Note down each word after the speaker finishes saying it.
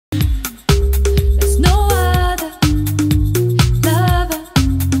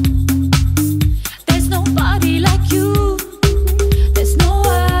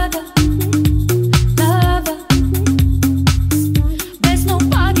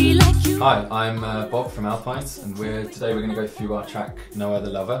Hi, I'm Bob from Alpines, and today we're going to go through our track No Other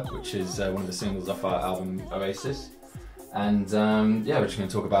Lover, which is one of the singles off our album Oasis. And yeah, we're just going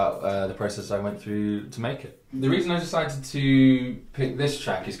to talk about the process I went through to make it. The reason I decided to pick this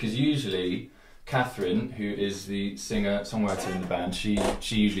track is because usually Catherine, who is the singer-songwriter in the band, she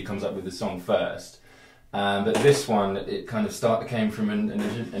usually comes up with the song first. But this one, it kind of came from an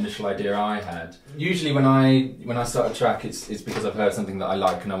initial idea I had. Usually when I start a track, it's because I've heard something that I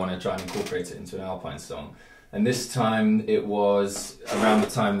like and I want to try and incorporate it into an Alpine song. And this time it was around the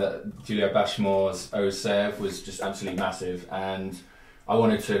time that Julia Bashmore's Oh Sev was just absolutely massive, and I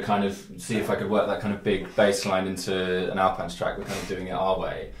wanted to kind of see if I could work that kind of big bass line into an Alpines track. We're kind of doing it our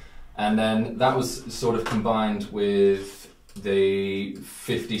way. And then that was sort of combined with the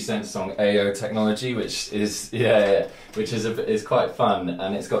 50 Cent song AO Technology, which is is quite fun,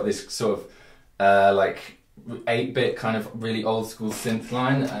 and it's got this sort of like 8-bit kind of really old school synth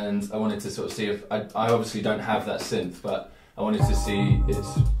line, and I wanted to sort of see if I obviously don't have that synth, but I wanted to see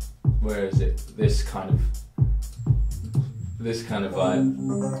where is it, this kind of vibe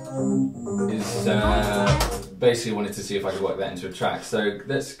is basically wanted to see if I could work that into a track. So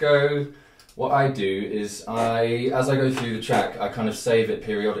let's go. What I do is as I go through the track, I kind of save it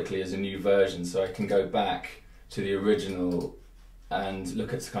periodically as a new version, so I can go back to the original and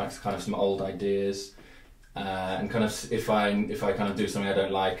look at kind of some old ideas, and kind of if I kind of do something I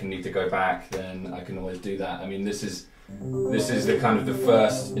don't like and need to go back, then I can always do that. I mean, this is the kind of the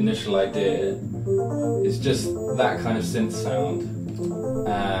first initial idea. It's just that kind of synth sound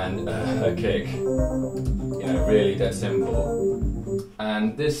and a kick, you know, really dead simple.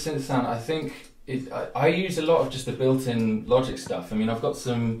 And this synth sound, I think, I use a lot of just the built-in Logic stuff. I mean, I've got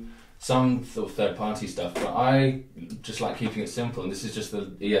some sort of third-party stuff, but I just like keeping it simple. And this is just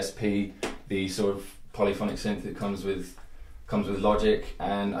the ESP, the sort of polyphonic synth that comes with Logic.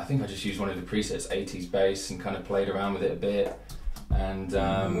 And I think I just used one of the presets, 80s bass, and kind of played around with it a bit. And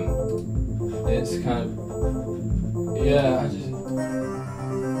it's kind of, yeah,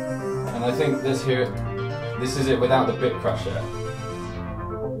 and I think this is it without the bit crusher.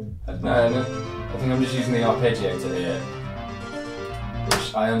 No, I think I'm just using the arpeggiator here,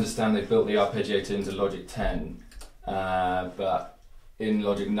 which I understand they've built the arpeggiator into Logic 10, but in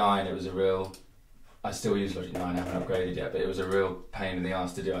Logic 9 it was a real, I still use Logic 9, I haven't upgraded yet, but it was a real pain in the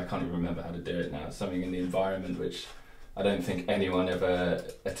ass to do. I can't even remember how to do it now. It's something in the environment which I don't think anyone ever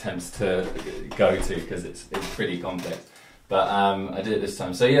attempts to go to, because it's pretty complex. But I did it this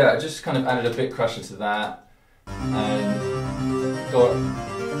time. So yeah, I just kind of added a bit crusher to that, and got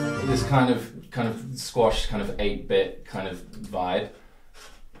this kind of squash, kind of 8-bit kind of vibe.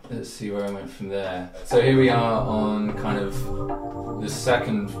 Let's see where I went from there. So here we are on kind of the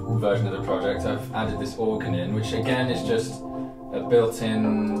second version of the project. I've added this organ in, which again is just a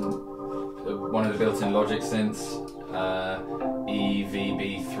one of the built-in Logic synths,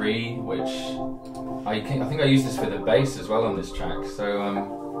 EVB3, which I think I used this for the bass as well on this track. So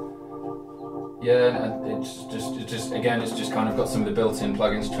yeah, it's just kind of got some of the built-in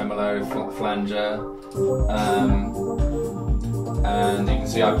plugins, tremolo, flanger, and you can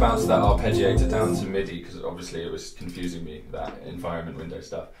see I bounced that arpeggiator down to MIDI because obviously it was confusing me, that environment window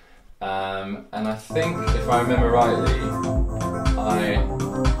stuff. And I think, if I remember rightly,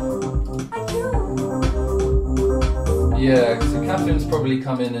 so Catherine's probably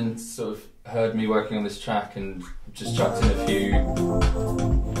come in and sort of heard me working on this track and just chucked in a few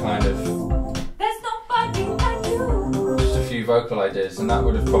kind of vocal ideas, and that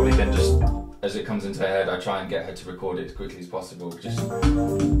would have probably been just as it comes into her head. I try and get her to record it as quickly as possible, just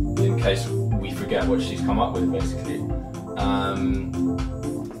in case we forget what she's come up with, basically.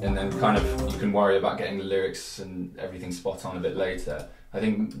 And then kind of you can worry about getting the lyrics and everything spot on a bit later. I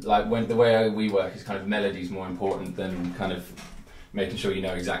think like the way we work is kind of melody's more important than kind of making sure you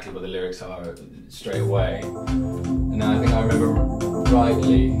know exactly what the lyrics are straight away. And then I think I remember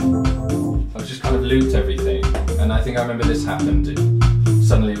rightly, I just kind of looped everything, and I think I remember this happened.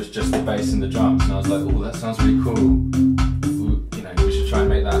 Suddenly it was just the bass and the drums, and I was like, oh, that sounds really cool. You know, we should try and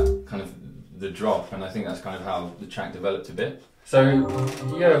make that kind of the drop, and I think that's kind of how the track developed a bit. So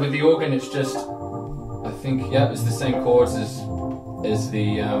yeah, with the organ it's just, I think, yeah, it's the same chords as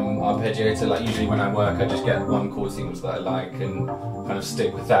the arpeggiator. Like usually when I work, I just get one chord sequence that I like and kind of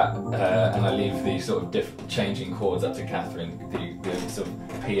stick with that, and I leave the sort of changing chords up to Catherine, the sort of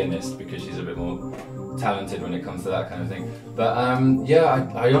pianist, because she's a bit more talented when it comes to that kind of thing. But yeah,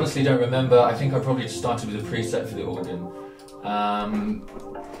 I honestly don't remember. I think I probably just started with a preset for the organ.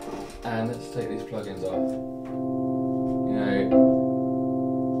 And let's take these plugins off. You know,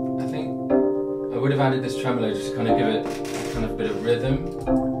 I think I would have added this tremolo just to kind of give it kind of a bit of rhythm.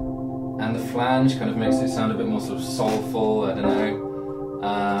 and the flange kind of makes it sound a bit more sort of soulful. I don't know.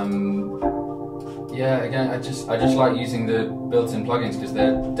 Yeah, again, I just like using the built-in plugins because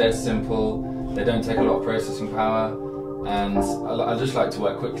they're dead simple. They don't take a lot of processing power, and I just like to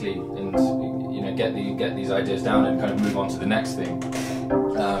work quickly and get these ideas down and kind of move on to the next thing.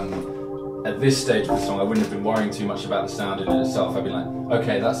 At this stage of the song, I wouldn't have been worrying too much about the sound in it itself. I'd be like,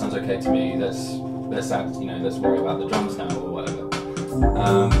 okay, that sounds okay to me. Let's worry about the drums now or whatever.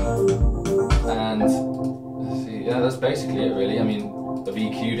 And let's see, yeah, that's basically it really. I mean, I've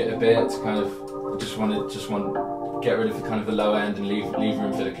EQ'd it a bit, kind of. Just want to get rid of the kind of the low end and leave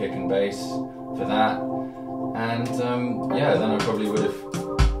room for the kick and bass for that. And yeah, then I probably would have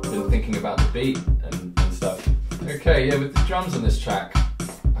been thinking about the beat and stuff. Okay, yeah, with the drums on this track,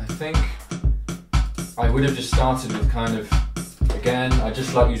 I think I would have just started with kind of, again, I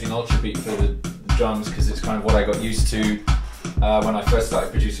just like using Ultra Beat for the drums because it's kind of what I got used to when I first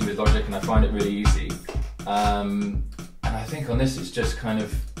started producing with Logic, and I find it really easy. And I think on this it's just kind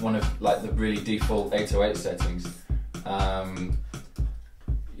of one of like the really default 808 settings.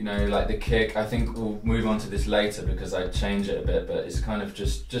 Like the kick, I think we'll move on to this later because I change it a bit, but it's kind of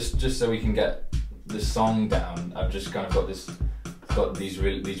just so we can get the song down. I've just kind of got these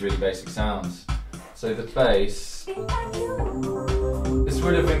really basic sounds. So the bass, this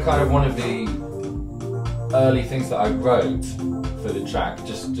would have been kind of one of the early things that I wrote for the track,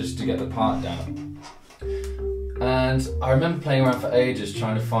 just to get the part down. And I remember playing around for ages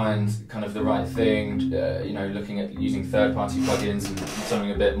trying to find kind of the right thing, looking at using third-party plugins and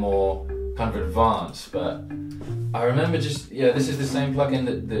something a bit more kind of advanced. But I remember this is the same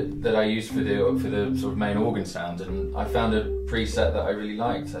plugin that I used for the sort of main organ sound, and I found a preset that I really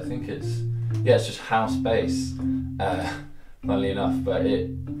liked. I think it's just house bass, funnily enough. But I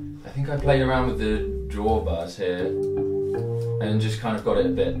think I played around with the drawbars here and just kind of got it a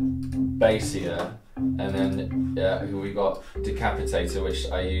bit bassier. And then we got Decapitator, which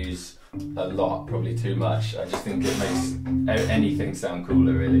I use a lot, probably too much. I just think it makes anything sound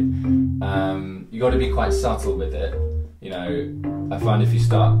cooler, really. You got to be quite subtle with it. I find if you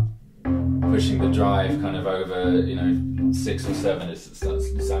start pushing the drive kind of over, 6 or 7, it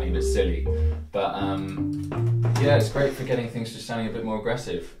starts sounding a bit silly. But yeah, it's great for getting things just sounding a bit more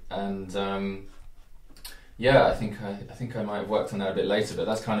aggressive. And yeah, I think I might have worked on that a bit later, but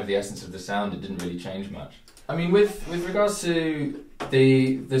that's kind of the essence of the sound. It didn't really change much. I mean, with regards to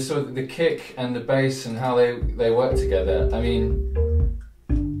the sort of the kick and the bass and how they work together, I mean,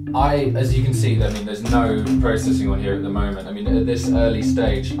 as you can see, I mean, there's no processing on here at the moment. I mean, at this early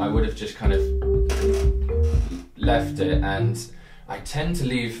stage, I would have just kind of left it, and I tend to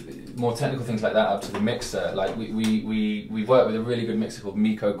leave more technical things like that up to the mixer. Like we worked with a really good mixer called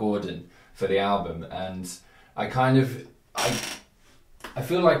Miko Gordon for the album, and I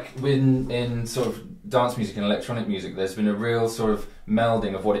feel like in sort of dance music and electronic music, there's been a real sort of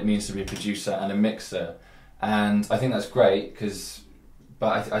melding of what it means to be a producer and a mixer, and I think that's great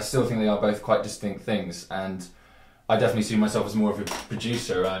but I still think they are both quite distinct things, and I definitely see myself as more of a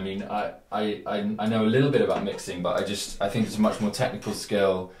producer. I mean, I know a little bit about mixing, but I think it's a much more technical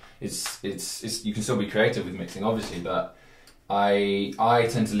skill. It's you can still be creative with mixing, obviously, but I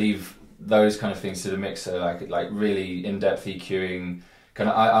tend to leave those kind of things to the mixer, like really in-depth EQing.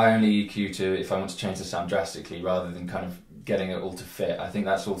 I only EQ to if I want to change the sound drastically, rather than kind of getting it all to fit. I think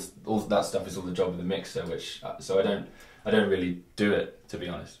that's all that stuff is all the job of the mixer, so I don't really do it, to be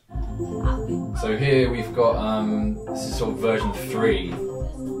honest. So here we've got this is sort of version 3,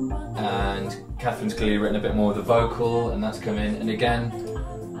 and Catherine's clearly written a bit more of the vocal, and that's come in. And again,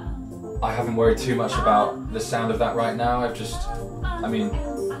 I haven't worried too much about the sound of that right now. I mean,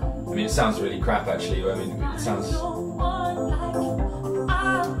 it sounds really crap actually. I mean, it sounds.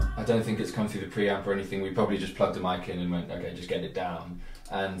 I don't think it's come through the preamp or anything. We probably just plugged a mic in and went, okay, just get it down.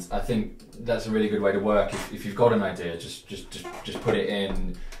 And I think that's a really good way to work. If you've got an idea, just put it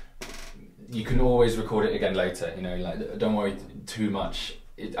in. You can always record it again later. Like, don't worry too much.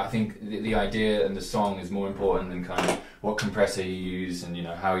 I think the idea and the song is more important than kind of what compressor you use and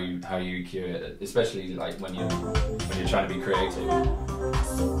how you EQ it, especially like when you're trying to be creative.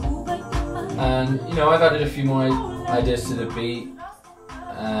 And I've added a few more ideas to the beat,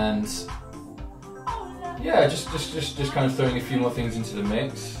 and yeah, just kind of throwing a few more things into the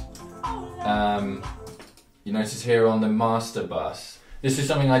mix. You notice here on the master bus, this is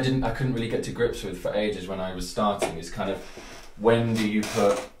something I couldn't really get to grips with for ages when I was starting. Is kind of when do you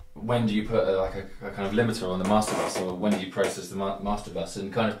put a kind of limiter on the master bus, or when do you process the master bus?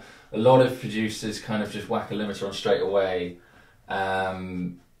 And kind of a lot of producers kind of just whack a limiter on straight away,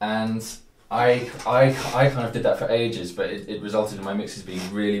 and I kind of did that for ages, but it resulted in my mixes being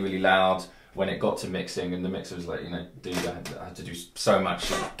really loud when it got to mixing, and the mixer was like, you know, dude, I had to do so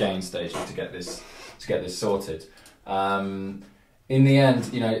much gain staging to get this sorted. In the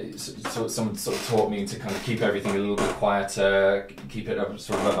end, you know, someone sort of taught me to kind of keep everything a little bit quieter, keep it up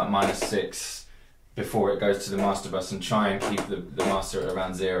sort of about -6 before it goes to the master bus, and try and keep the master at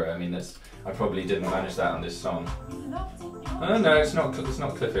around 0. I mean, I probably didn't manage that on this song. Oh no, it's not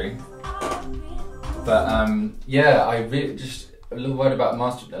clipping. But yeah, I really just a little word about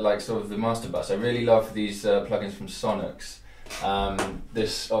the master bus. I really love these plugins from Sonux.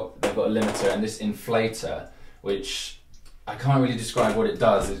 They've got a limiter and this inflator, which I can't really describe what it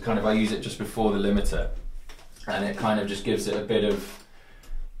does. It's kind of, I use it just before the limiter, and it kind of just gives it a bit of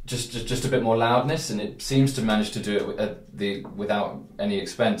just a bit more loudness, and it seems to manage to do it without any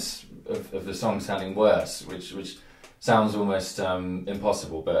expense of the song sounding worse, which sounds almost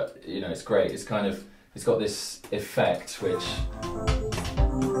impossible, but you know, it's great. It's got this effect which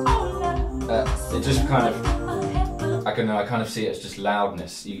it just kind of, I kind of see it as just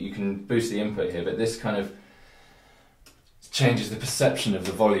loudness. You can boost the input here, but this kind of changes the perception of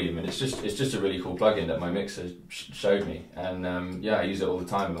the volume, and it's just a really cool plugin that my mixer showed me, and yeah, I use it all the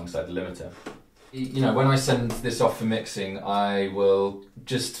time alongside the limiter. You know, when I send this off for mixing, I will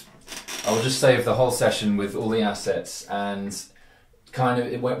just save the whole session with all the assets, and kind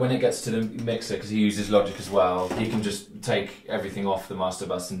of when it gets to the mixer, because he uses Logic as well, he can just take everything off the master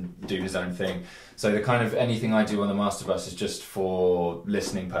bus and do his own thing. So the kind of anything I do on the master bus is just for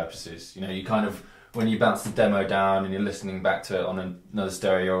listening purposes. You know, you kind of, when you bounce the demo down and you're listening back to it on another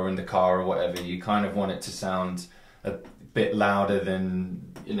stereo or in the car or whatever, you kind of want it to sound a bit louder than,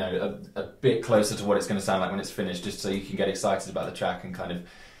 you know, a bit closer to what it's going to sound like when it's finished, just so you can get excited about the track and kind of,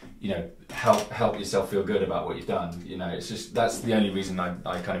 you know, help yourself feel good about what you've done. You know, it's just, that's the only reason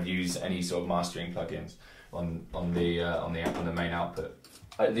I kind of use any sort of mastering plugins on the main output.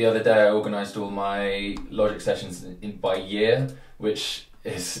 The other day I organised all my Logic sessions by year, which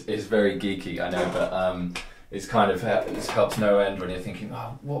is very geeky, I know, but it's kind of, it helps no end when you're thinking,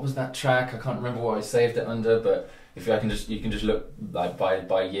 oh, what was that track? I can't remember what I saved it under, but if you can just look like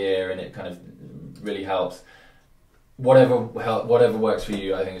by year, and it kind of really helps. Whatever works for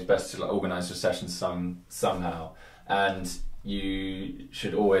you, I think it's best to organise your sessions somehow, and you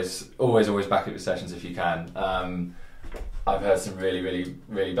should always back up your sessions if you can. I've heard some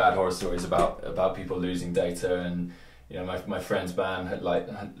really bad horror stories about people losing data, and you know, my friend's band had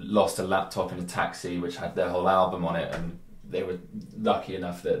lost a laptop in a taxi which had their whole album on it, and they were lucky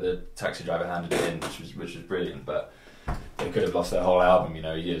enough that the taxi driver handed it in, which was brilliant, but they could have lost their whole album, you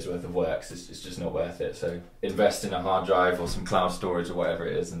know, a year's worth of work. So it's just not worth it. So invest in a hard drive or some cloud storage or whatever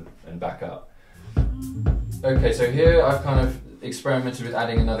it is, and back up. Okay, so here I've kind of experimented with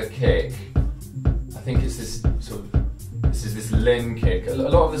adding another kick. I think it's this this Lin kick. A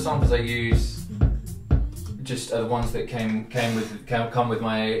lot of the samples I use just are the ones that come with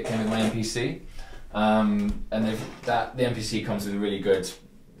my MPC, and the MPC comes with a really good,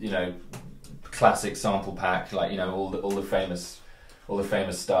 you know, classic sample pack, like, you know, all the famous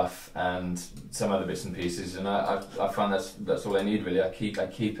stuff and some other bits and pieces, and I find that's all I need really. I keep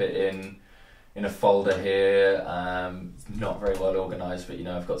it in a folder here. Not very well organised, but you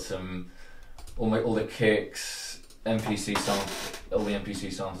know, I've got all the kicks, MPC samples, all the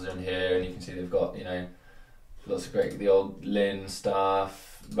MPC samples are in here, and you can see they've got, you know, lots of the old Lin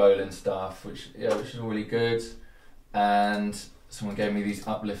stuff, Roland stuff, which is all really good. And someone gave me these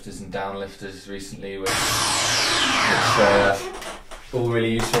uplifters and downlifters recently, which all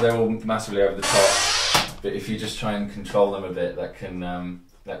really useful. They're all massively over the top, but if you just try and control them a bit, that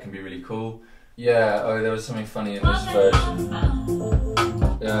can be really cool. Yeah. Oh, there was something funny in this version.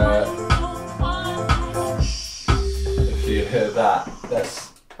 If you hear that,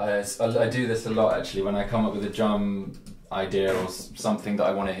 I do this a lot actually when I come up with a drum idea or something that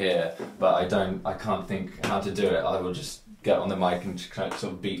I want to hear, but I can't think how to do it. I will just get on the mic and kind of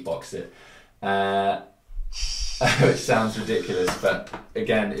sort of beatbox it, which sounds ridiculous, but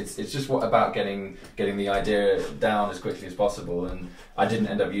again, it's just about getting the idea down as quickly as possible. And I didn't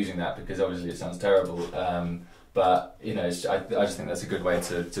end up using that because obviously it sounds terrible. But you know, I just think that's a good way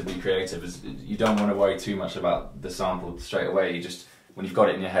to be creative. Is you don't want to worry too much about the sample straight away. You just, when you've got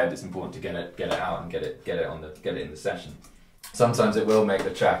it in your head, it's important to get it out and get it in the session. Sometimes it will make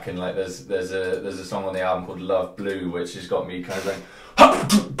the track, and like there's a song on the album called Love Blue, which has got me kind of going,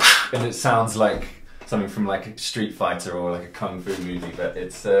 and it sounds like something from like a Street Fighter or like a Kung Fu movie, but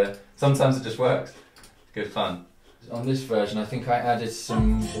it's sometimes it just works. Good fun. On this version, I think I added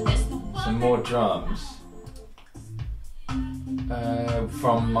some more drums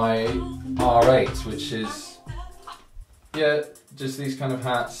from my R8, which is, yeah, just these kind of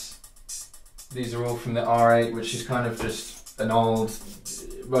hats. These are all from the R8, which is kind of just an old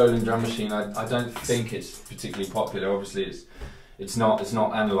rolling drum machine. I don't think it's particularly popular. Obviously, it's not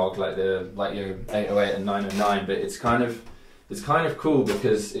analog like your 808 and 909, but it's kind of cool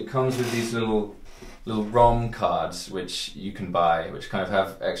because it comes with these little ROM cards which you can buy, which kind of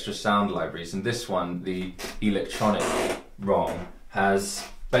have extra sound libraries. And this one, the electronic ROM, has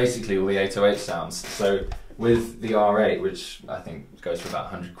basically all the 808 sounds. So with the R8, which I think goes for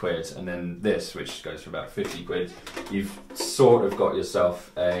about 100 quid, and then this, which goes for about 50 quid, you've sort of got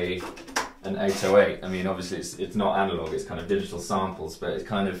yourself an 808. I mean, obviously it's not analog, it's kind of digital samples, but it's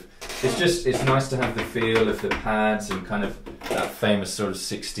it's nice to have the feel of the pads and kind of that famous sort of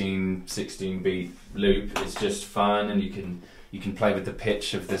 16 beat loop. It's just fun, and you can play with the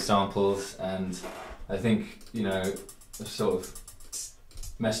pitch of the samples. And I think, you know, I've sort of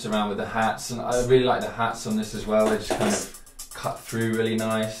messed around with the hats, and I really like the hats on this as well. They just kind of cut through really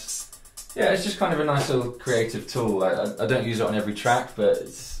nice. Yeah, it's just kind of a nice little creative tool. I don't use it on every track, but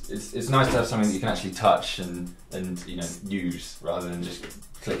it's nice to have something that you can actually touch and you know, use rather than just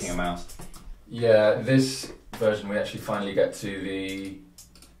clicking a mouse. Yeah, this version we actually finally get to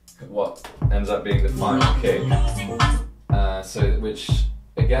what ends up being the final kick. Which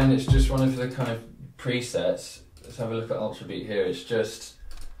again, it's just one of the kind of presets. Let's have a look at Ultrabeat here. It's just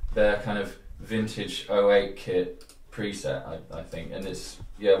their kind of vintage 08 kit preset, I think, and it's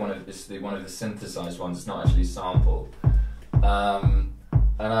one of the synthesized ones. It's not actually sample.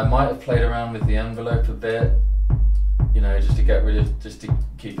 And I might have played around with the envelope a bit, you know, just to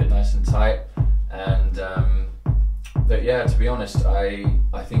keep it nice and tight. And but yeah, to be honest, I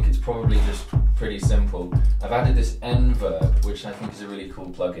think it's probably just pretty simple. I've added this N-verb, which I think is a really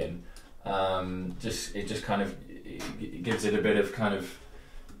cool plugin. It just kind of gives it a bit of kind of,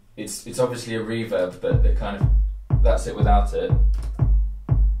 it's obviously a reverb, but it kind of, that's it without it.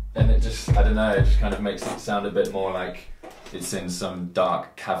 And it just, I don't know, it just kind of makes it sound a bit more like it's in some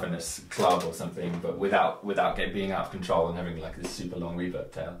dark cavernous club or something, but without being out of control and having like this super long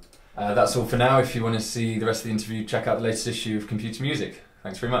reverb tail. That's all for now. If you want to see the rest of the interview, check out the latest issue of Computer Music.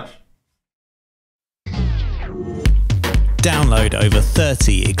 Thanks very much. Download over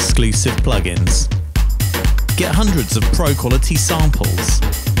 30 exclusive plugins. Get hundreds of pro-quality samples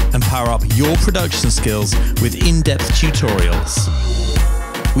and power up your production skills with in-depth tutorials.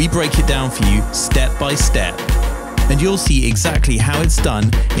 We break it down for you step by step, and you'll see exactly how it's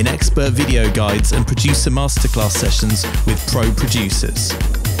done in expert video guides and producer masterclass sessions with pro producers.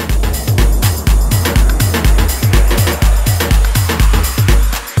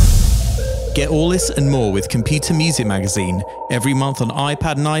 Get all this and more with Computer Music Magazine every month on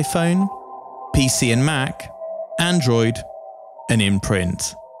iPad and iPhone, PC and Mac, Android, and in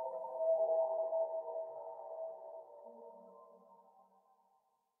print.